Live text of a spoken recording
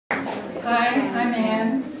Hi, I'm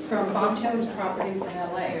Ann from Bob Taylor's Properties in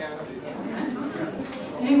LA.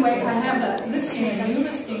 Anyway, I have a listing, a new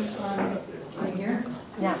listing on, can you hear?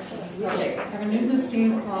 Yeah. Okay, I have a new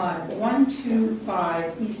listing on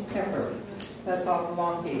 125 East Pepper. That's off of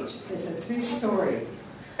Long Beach. It's a 3-story,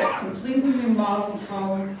 completely remodeled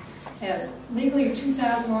home. Has legally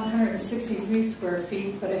 2,163 square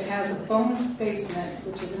feet, but it has a bonus basement,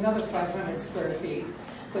 which is another 500 square feet,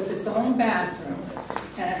 with its own bathroom.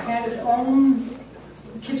 And it had its own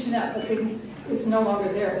kitchenette, but it's no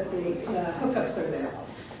longer there, but the hookups are there.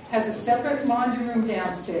 Has a separate laundry room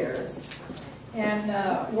downstairs, and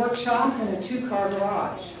a workshop and a 2-car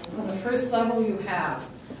garage. On the first level you have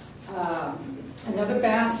another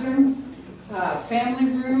bathroom, family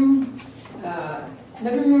room,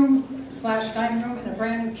 living room / dining room, and a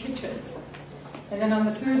brand new kitchen. And then on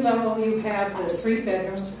the 3rd level you have the 3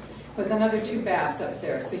 bedrooms with another 2 baths up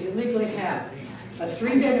there. So you legally have a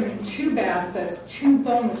 3-bedroom, 2-bath, plus 2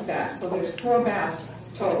 bonus baths. So there's 4 baths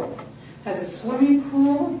total. Has a swimming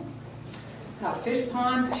pool, a fish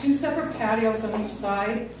pond, 2 separate patios on each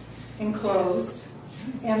side, enclosed,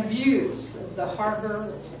 and views of the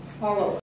harbor all over.